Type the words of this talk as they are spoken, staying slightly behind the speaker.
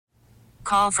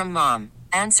call from mom.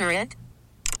 Answer it.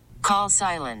 Call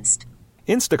silenced.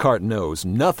 Instacart knows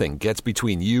nothing gets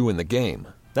between you and the game.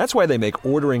 That's why they make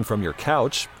ordering from your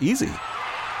couch easy.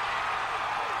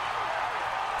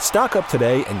 Stock up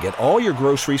today and get all your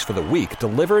groceries for the week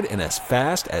delivered in as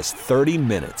fast as 30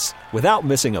 minutes without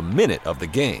missing a minute of the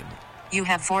game. You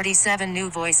have 47 new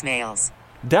voicemails.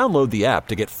 Download the app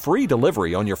to get free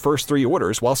delivery on your first 3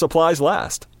 orders while supplies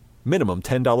last. Minimum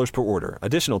 $10 per order.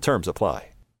 Additional terms apply.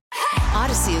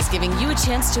 Odyssey is giving you a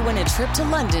chance to win a trip to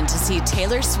London to see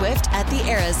Taylor Swift at the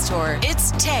Eras Tour.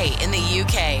 It's Tay in the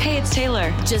UK. Hey, it's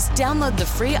Taylor. Just download the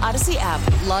free Odyssey app,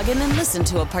 log in and listen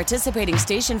to a participating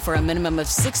station for a minimum of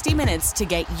 60 minutes to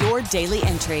get your daily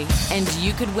entry. And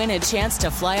you could win a chance to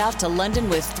fly off to London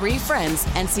with 3 friends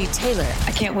and see Taylor.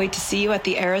 I can't wait to see you at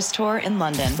the Eras Tour in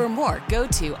London. For more, go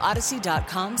to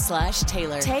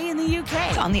odyssey.com/Taylor. Tay in the UK.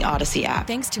 It's on the Odyssey app.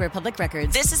 Thanks to Republic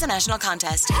Records. This is a national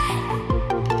contest.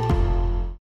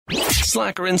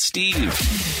 Slacker and Steve.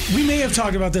 We may have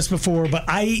talked about this before, but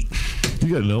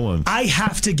You got no one. I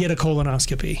have to get a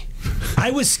colonoscopy.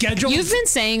 I was scheduled. You've been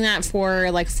saying that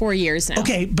for like 4 years now.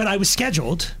 Okay, but I was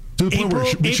scheduled. To the point where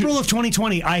April of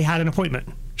 2020, I had an appointment.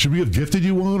 Should we have gifted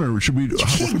you one, or should we? I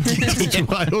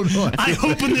don't know. I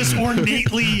opened this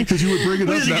ornately. Because you would bring it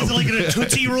up now. Is it like in a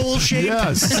Tootsie Roll shape?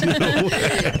 Yes.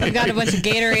 We got a bunch of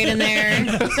Gatorade in there.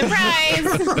 Surprise!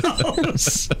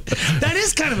 Gross. That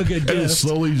is kind of a good gift. And it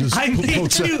slowly just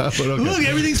pokes out. Okay. Look,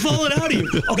 everything's falling out of you.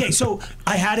 Okay, so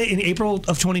I had it in April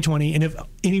of 2020, and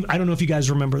I don't know if you guys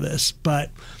remember this,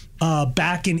 but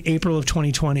back in April of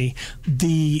 2020, the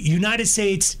United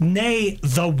States, nay,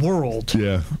 the world,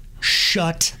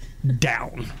 shut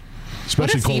down.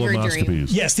 Especially colonoscopies.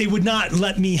 Yes, they would not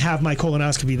let me have my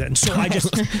colonoscopy then. So I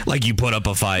just like you put up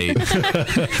a fight.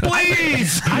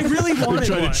 Please, I really wanted We're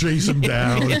trying one. to chase him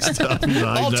down and stuff.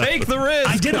 I'll take the risk.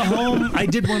 I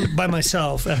did one by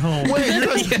myself at home. Wait,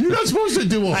 you're not supposed to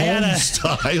do a home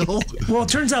style. Well, it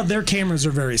turns out their cameras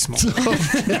are very small.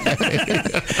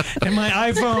 And my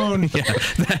iPhone. Yeah,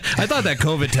 I thought that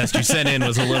COVID test you sent in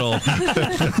was a little.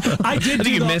 I did.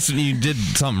 You did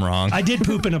something wrong. I did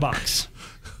poop in a box.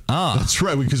 Ah, that's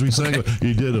right, because we sang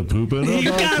you did a poop in a box.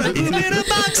 You got a poop in a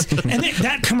box. And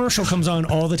that commercial comes on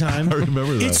all the time. I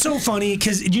remember that. It's so funny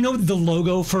because you know the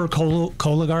logo for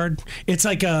Cologuard? It's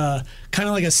like a kind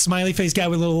of like a smiley face guy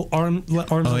with little arms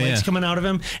and legs coming out of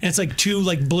him, and it's like 2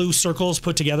 like blue circles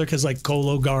put together because like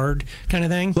Cologuard kind of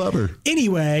thing. Clever.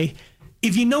 Anyway,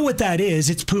 if you know what that is,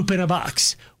 it's poop in a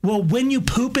box. Well, when you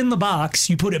poop in the box,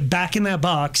 you put it back in that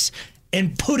box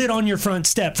and put it on your front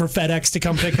step for FedEx to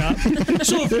come pick up.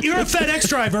 So if you're a FedEx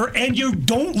driver and you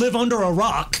don't live under a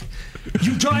rock,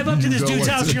 you drive up to this dude's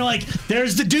house and you're like,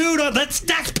 there's the dude, that's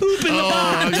poop in the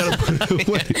box.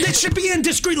 That should be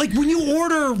indiscreet. Like when you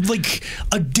order like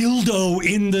a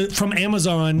dildo from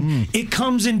Amazon, it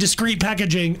comes in discreet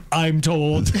packaging, I'm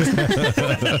told.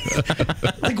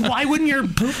 Like why wouldn't your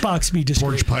poop box be discreet?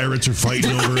 Orange pirates are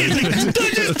fighting over it.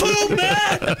 It's just poop,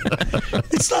 man!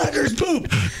 It's Slacker's poop.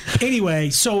 Anyway,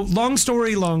 so long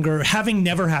story longer, having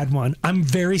never had one, I'm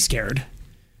very scared.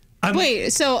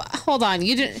 Wait, so hold on.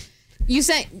 You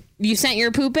sent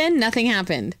your poop in? Nothing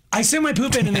happened. I sent my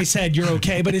poop in and they said you're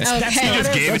okay, but that's not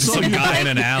just gave it to some guy in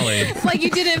an alley. Like you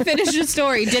didn't finish the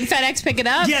story. Did FedEx pick it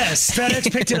up? Yes,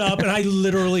 FedEx picked it up, and I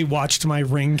literally watched my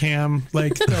ring cam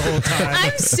like the whole time.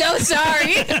 I'm so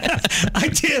sorry. I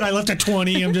did. I left at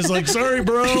 20. I'm just like, sorry,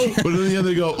 bro. But in the end,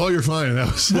 they go, "Oh, you're fine."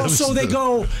 They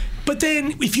go. But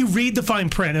then if you read the fine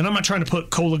print, and I'm not trying to put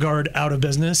Cologuard out of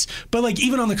business, but like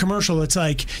even on the commercial, it's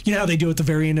like, you know how they do at the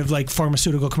very end of like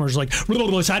pharmaceutical commercials, like blah, blah,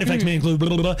 blah, side effects may include blah,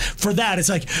 blah, blah. For that, it's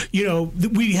like, you know,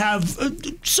 we have a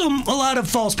lot of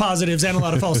false positives and a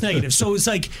lot of false negatives. So it's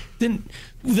like, then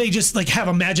they just like have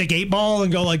a magic 8 ball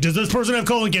and go like, does this person have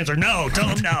colon cancer? No, tell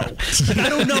them no. Like, I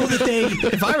don't know that they.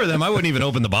 If I were them, I wouldn't even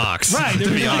open the box. Right. To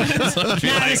be honest.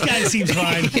 This guy seems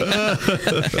fine.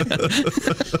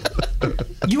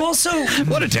 You also.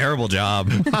 What a terrible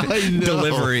job. I know.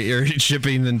 Delivery or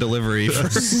shipping and delivery.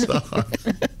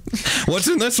 What's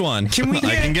in this one? I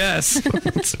can guess.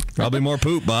 It's probably more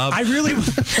poop, Bob. I really.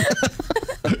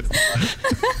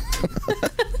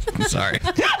 Sorry.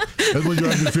 That's when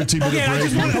you're on your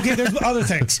 15-minute break. Okay, there's other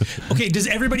things. Okay, does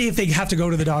everybody, if they have to go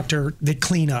to the doctor, they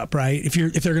clean up, right? If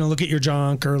they're going to look at your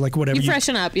junk or like whatever. You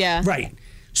freshen up, yeah. Right.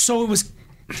 So it was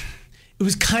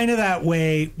kind of that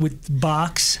way with the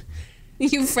box.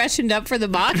 You freshened up for the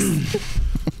box?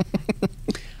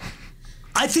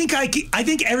 I think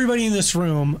everybody in this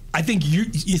room,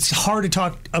 it's hard to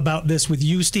talk about this with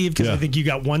you, Steve, because I think you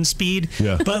got one speed.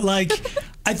 Yeah. But like,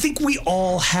 I think we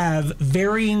all have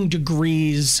varying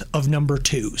degrees of number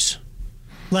 2s.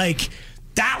 Like,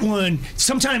 that one,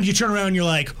 sometimes you turn around and you're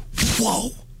like, whoa.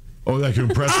 Oh, that can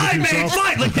impress I with made yourself?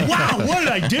 fun. Like, wow, what did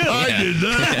I do? I did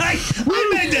that. I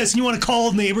made this. And you want to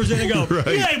call neighbors and go,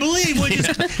 Right. yeah, I believe we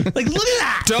just, like, look at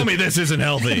that. Tell me this isn't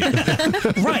healthy.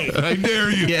 Right. I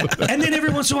dare you. Yeah. And then every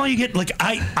once in a while you get, like,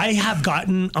 I have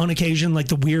gotten on occasion, like,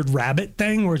 the weird rabbit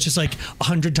thing where it's just like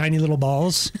 100 tiny little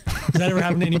balls. Does that ever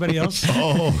happen to anybody else?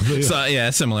 Oh, yeah. So,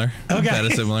 yeah, similar. Okay. That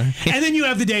is similar. And then you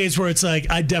have the days where it's like,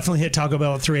 I definitely hit Taco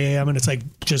Bell at 3 a.m. and it's like,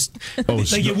 just,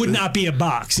 like, it would not be a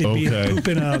box. It'd be a poop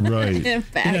in a, Right. In a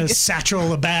bag. in a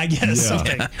satchel, a bag,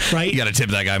 something, right? You got to tip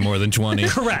that guy more than 20.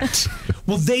 Correct.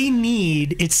 Well,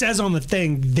 it says on the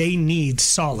thing, they need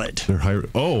solid. They're higher.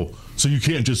 Oh, so you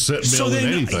can't just mail in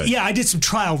anything. Yeah, I did some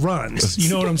trial runs. You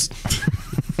know what I'm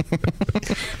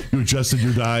You adjusted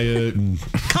your diet and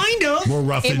kind of. more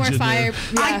roughage Ate more in fire.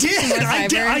 there. I did. More I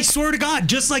did. fiber. I swear to God,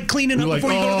 just like cleaning You're up like,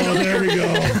 before you go to oh, the there we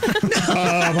go.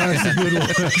 That's a good one.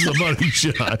 That's a money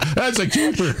shot. That's a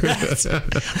keeper.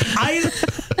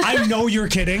 I know you're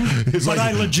kidding, but like-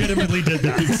 I legitimately did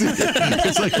that.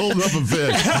 It's like holding up a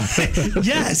fish.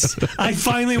 Yes. I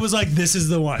finally was like, this is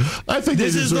the one. I think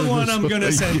This they is the deserve one this I'm going to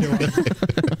one. send to him.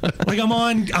 Like I'm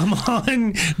on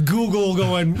Google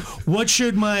going, what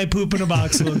should my poop in a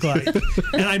box look like?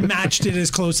 And I matched it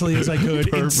as closely as I could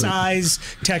in Perfect. size,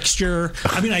 texture.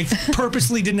 I mean, I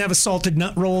purposely didn't have a salted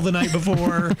nut roll the night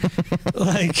before,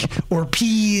 like, or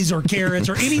peas or carrots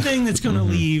or anything that's going to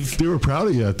leave. They were proud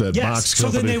of you at that Yes. box So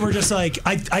company. then they were just like,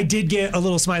 I did get a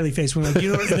little smiley face when like,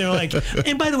 you know, and they're like,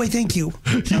 and by the way, thank you.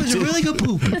 That was a really good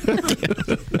poop.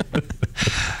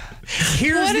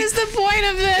 What is the point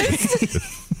of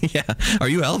this? Yeah. Are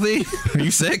you healthy? Are you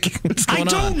sick? What's I going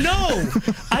don't on? know.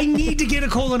 I need to get a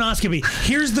colonoscopy.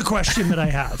 Here's the question that I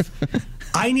have.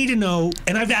 I need to know,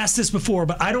 and I've asked this before,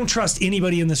 but I don't trust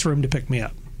anybody in this room to pick me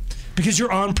up. Because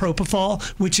you're on propofol,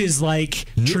 which is like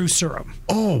true serum.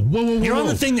 Oh, whoa. You're on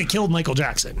the thing that killed Michael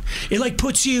Jackson. It like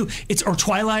puts you, or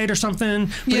Twilight or something,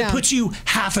 but it puts you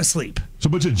half asleep. So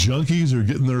a bunch of junkies are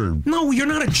getting their... No, you're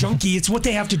not a junkie. It's what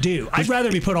they have to do. I'd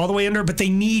rather be put all the way under, but they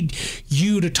need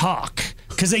you to talk.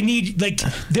 Because they need, like,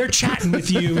 they're chatting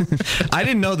with you. I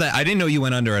didn't know that. I didn't know you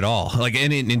went under at all. Like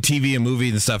in TV and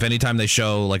movies and stuff, anytime they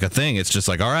show like a thing, it's just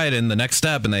like, all right, and the next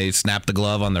step, and they snap the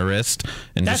glove on the wrist.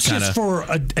 And That's just for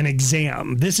an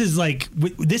exam. This is like,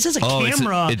 this is a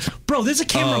camera. Bro, this is a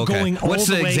camera going all What's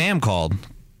the the way. exam called?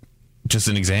 Just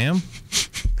an exam?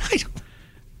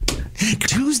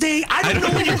 Tuesday? I don't know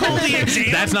what you call the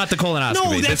exam. That's not the colonoscopy. No,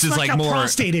 that's this is like a more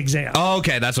prostate exam. Oh,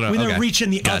 okay, that's what when okay. they're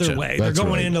reaching the Gotcha. other way. That's they're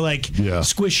going right. in to like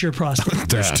squish your prostate.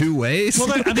 There's two ways.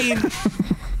 Well, I mean,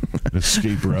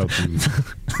 escape route.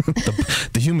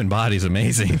 The human body's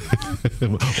amazing.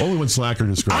 Only when Slacker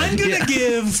describes I'm it. going to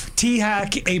give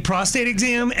T-Hack a prostate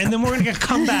exam, and then we're going to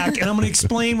come back, and I'm going to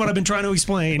explain what I've been trying to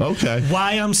explain. Okay.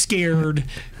 Why I'm scared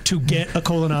to get a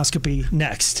colonoscopy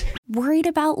next. Worried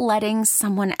about letting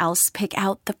someone else pick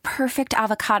out the perfect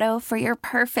avocado for your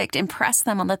perfect impress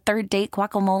them on the third date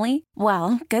guacamole?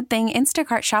 Well, good thing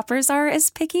Instacart shoppers are as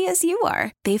picky as you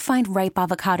are. They find ripe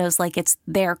avocados like it's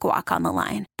their guac on the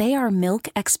line. They are milk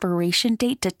expiration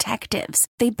date detectives.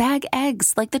 They bag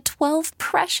eggs like the 12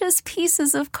 precious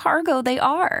pieces of cargo they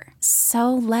are.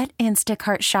 So let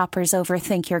Instacart shoppers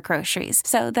overthink your groceries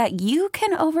so that you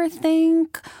can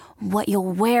overthink what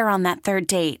you'll wear on that third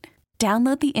date.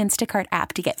 Download the Instacart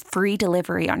app to get free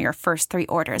delivery on your first 3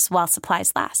 orders while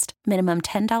supplies last. Minimum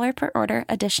 $10 per order.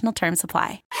 Additional terms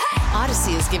apply.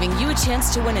 Odyssey is giving you a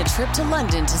chance to win a trip to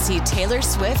London to see Taylor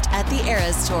Swift at the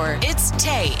Eras Tour. It's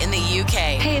Tay in the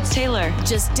UK. Hey, it's Taylor.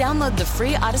 Just download the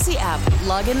free Odyssey app,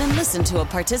 log in and listen to a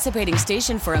participating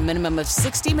station for a minimum of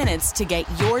 60 minutes to get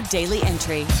your daily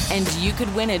entry. And you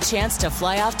could win a chance to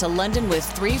fly off to London with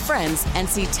 3 friends and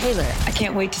see Taylor. I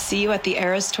can't wait to see you at the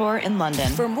Eras Tour in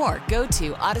London. For more, go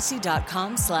to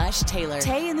odyssey.com/Taylor.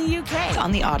 Tay in the UK.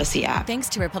 On the Odyssey app. Thanks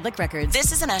to Republic Records.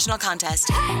 This is a national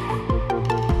contest.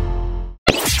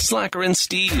 Slacker and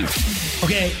Steve.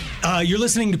 Okay, you're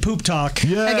listening to Poop Talk.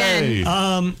 Yay!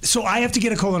 Again. So I have to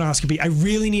get a colonoscopy. I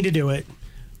really need to do it.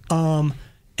 And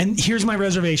here's my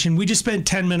reservation. We just spent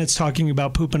 10 minutes talking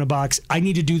about poop in a box. I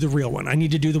need to do the real one. I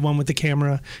need to do the one with the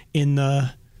camera in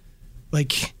the,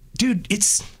 like, dude,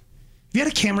 have you had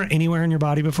a camera anywhere in your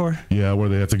body before? Yeah, where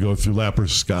they have to go through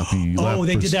laparoscopy. Oh,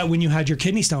 they did that when you had your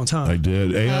kidney stones, huh? I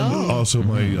did. And also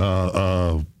my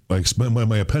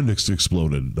appendix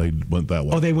exploded. They went that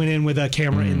way. Oh, they went in with a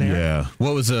camera in there? Yeah.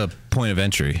 What was the point of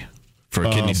entry for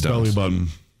kidney stones? Belly button.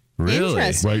 Really?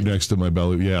 Interesting. Right next to my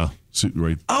belly. Yeah.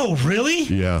 Right. Oh, really?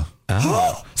 Yeah.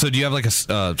 Oh. So do you have like a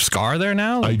scar there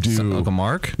now? I do. Like a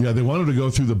mark? Yeah, they wanted to go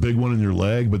through the big one in your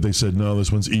leg, but they said, no,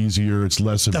 this one's easier. It's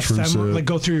less obtrusive. Like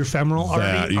go through your femoral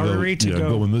artery to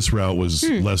go. Going this route was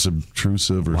less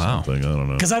obtrusive or something. I don't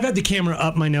know. Because I've had the camera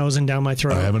up my nose and down my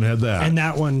throat. I haven't had that. And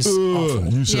that one's awful.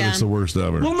 You said it's the worst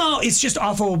ever. Well, no, it's just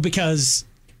awful because...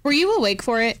 Were you awake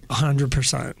for it?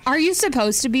 100%. Are you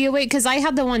supposed to be awake? Because I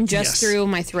had the one just through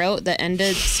my throat, the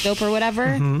endoscope or whatever.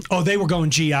 Mm-hmm. Oh, they were going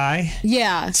GI?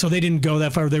 Yeah. So they didn't go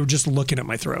that far. They were just looking at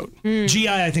my throat. GI,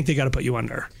 I think they got to put you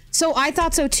under. So I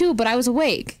thought so too, but I was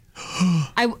awake.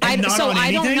 I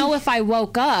don't know if I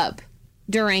woke up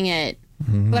during it,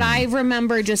 but I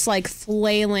remember just like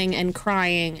flailing and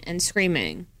crying and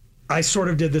screaming. I sort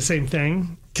of did the same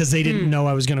thing because they didn't know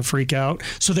I was going to freak out.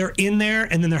 So they're in there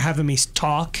and then they're having me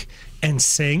talk and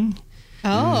sing.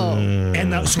 Oh.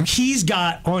 And so he's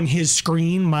got on his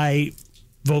screen my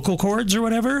vocal cords or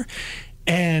whatever.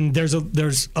 And there's a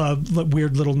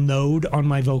weird little node on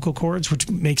my vocal cords, which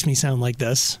makes me sound like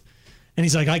this. And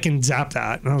he's like, I can zap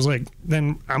that. And I was like,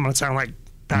 then I'm going to sound like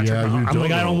Patrick. I'm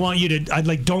like, I don't want you to, I'd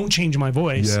like, don't change my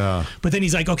voice. Yeah. But then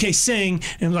he's like, okay, sing.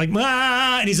 And I'm like,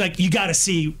 ah. And he's like, you got to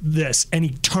see this. And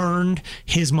he turned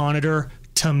his monitor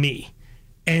to me.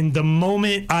 And the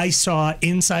moment I saw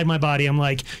inside my body, I'm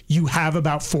like, you have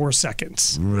about 4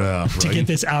 seconds to get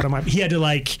this out of my, he had to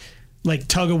like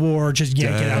tug of war, just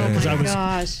yank it out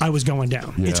because I was going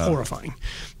down. Yeah. It's horrifying.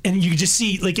 And you can just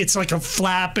see, like, it's like a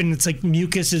flap and it's like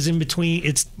mucus is in between.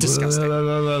 It's disgusting.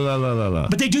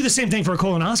 But they do the same thing for a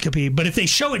colonoscopy. But if they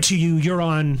show it to you, you're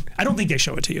on, I don't think they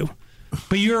show it to you.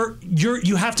 But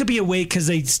you have to be awake because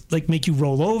they like make you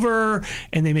roll over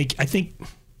and they make, I think.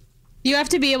 You have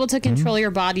to be able to control your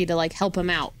body to like help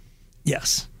him out.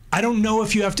 Yes. I don't know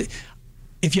if you have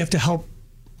to help.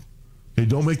 Hey,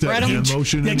 don't make that hand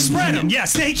motion. Spread them.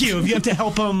 Yes, thank you. If you have to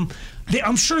help them,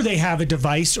 I'm sure they have a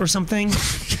device or something.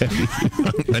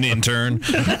 An intern.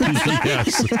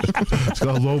 Yes. It's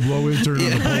got a low blow intern on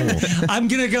the pole. I'm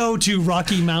going to go to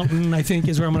Rocky Mountain, I think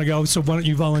is where I'm going to go. So why don't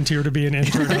you volunteer to be an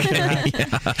intern out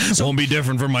there? So, won't be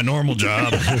different from my normal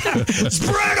job.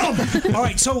 Spread them! All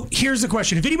right, so here's the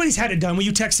question. If anybody's had it done, will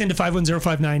you text into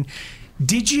 51059?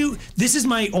 This is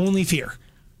my only fear.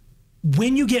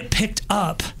 When you get picked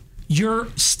up,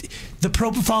 the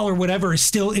propofol or whatever is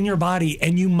still in your body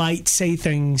and you might say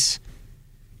things.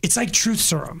 It's like truth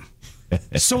serum.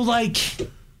 So like,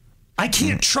 I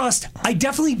can't trust. I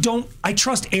definitely don't. I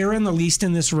trust Erin the least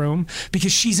in this room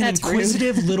because she's an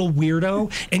inquisitive little weirdo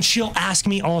and she'll ask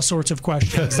me all sorts of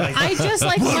questions. Like, I just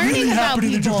like learning really about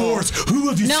people. In the divorce? Who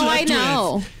have you slept I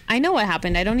know. with? I know what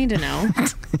happened. I don't need to know.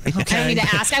 Okay. I don't need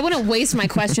to ask. I wouldn't waste my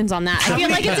questions on that. I feel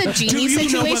like it's a genie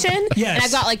situation, and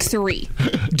I've got like 3.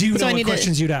 Do you know what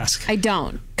questions you'd ask? I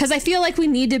don't, because I feel like we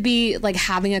need to be like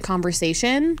having a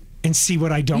conversation and see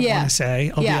what I don't want to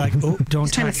say. I'll be like, oh, don't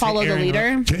just kind of follow the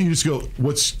leader. Can't you just go?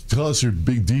 Tell us your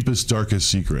deepest, darkest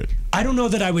secret? I don't know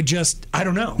that I would I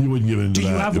don't know. You wouldn't get into that.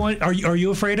 Do you have one? Are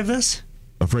you afraid of this?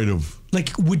 Afraid of? Like,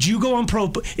 would you go on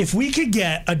if we could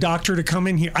get a doctor to come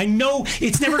in here? I know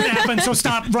it's never going to happen, so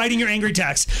stop writing your angry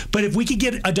texts. But if we could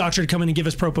get a doctor to come in and give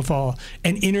us propofol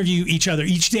and interview each other,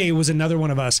 each day was another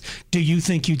one of us, do you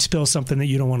think you'd spill something that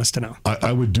you don't want us to know?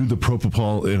 I would do the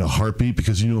propofol in a heartbeart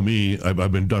because you know me,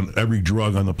 I've been done every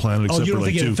drug on the planet except for you don't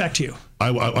like think it'd affect you? I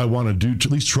want to at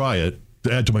least try it.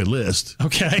 To add to my list.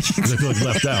 Okay. I feel like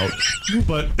left out.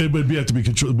 But it would have to be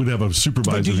controlled. We'd have a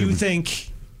supervisor. But do you think...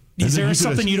 Is there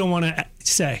something you don't want to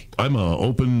say? I'm a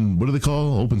open, what do they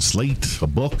call? Open slate, a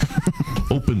book,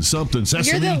 open something,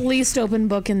 sesame. You're the least open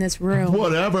book in this room.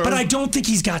 Whatever. But I don't think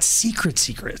he's got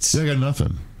secrets. I got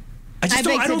nothing. I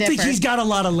don't think he's got a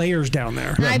lot of layers down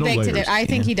there. I beg to differ. I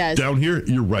think he does. Down here,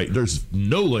 you're right. There's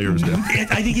no layers down.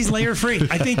 I think he's layer free.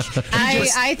 I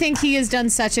think he has done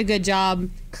such a good job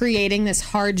creating this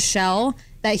hard shell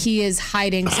that he is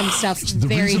hiding some stuff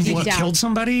very deep down. Killed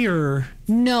somebody or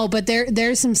no? But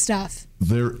there's some stuff.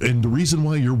 And the reason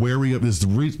why you're wary of is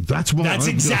that's why. That's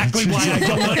exactly why I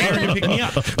don't want Erin to pick me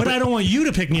up. But I don't want you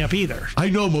to pick me up either. I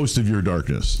know most of your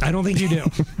darkness. I don't think you do.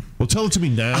 Well, tell it to me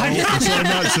now, so I'm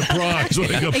not surprised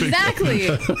when I go pick Exactly.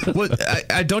 What?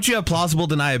 Don't you have plausible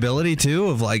deniability too?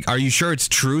 Of like, are you sure it's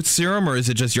truth serum, or is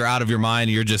it just you're out of your mind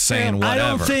and you're just saying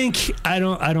whatever? I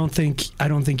don't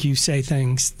think you say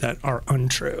things that are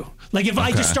untrue. Like if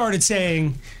I just started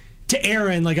saying to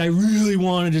Erin, like I really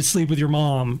wanted to sleep with your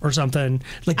mom or something,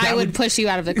 like that I would push you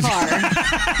out of the car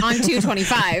on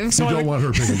 225. So you don't want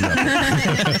her picking you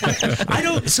up. I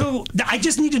don't. So I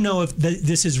just need to know if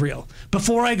this is real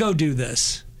before I go do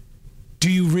this.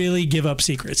 Do you really give up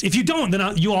secrets? If you don't,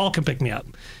 then you all can pick me up.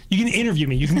 You can interview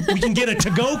me. We can get a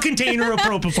to-go container of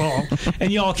propofol,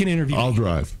 and you all can interview me. I'll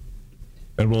drive.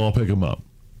 and we'll all pick them up.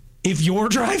 If you're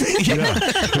driving? Yeah.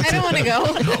 I don't want to go.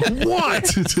 What?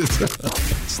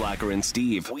 Slacker and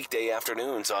Steve, weekday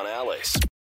afternoons on Alice.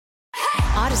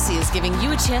 Odyssey is giving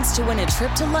you a chance to win a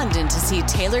trip to London to see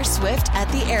Taylor Swift at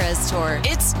the Eras Tour.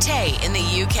 It's Tay in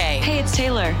the UK. Hey, it's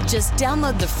Taylor. Just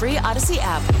download the free Odyssey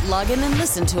app, log in and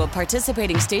listen to a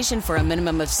participating station for a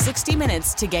minimum of 60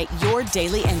 minutes to get your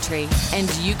daily entry. And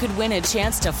you could win a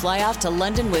chance to fly off to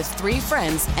London with 3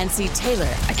 friends and see Taylor.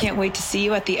 I can't wait to see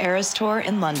you at the Eras Tour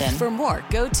in London. For more,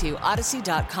 go to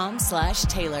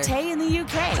odyssey.com/Taylor. Tay in the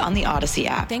UK. It's on the Odyssey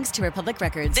app. Thanks to Republic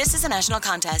Records. This is a national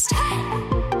contest.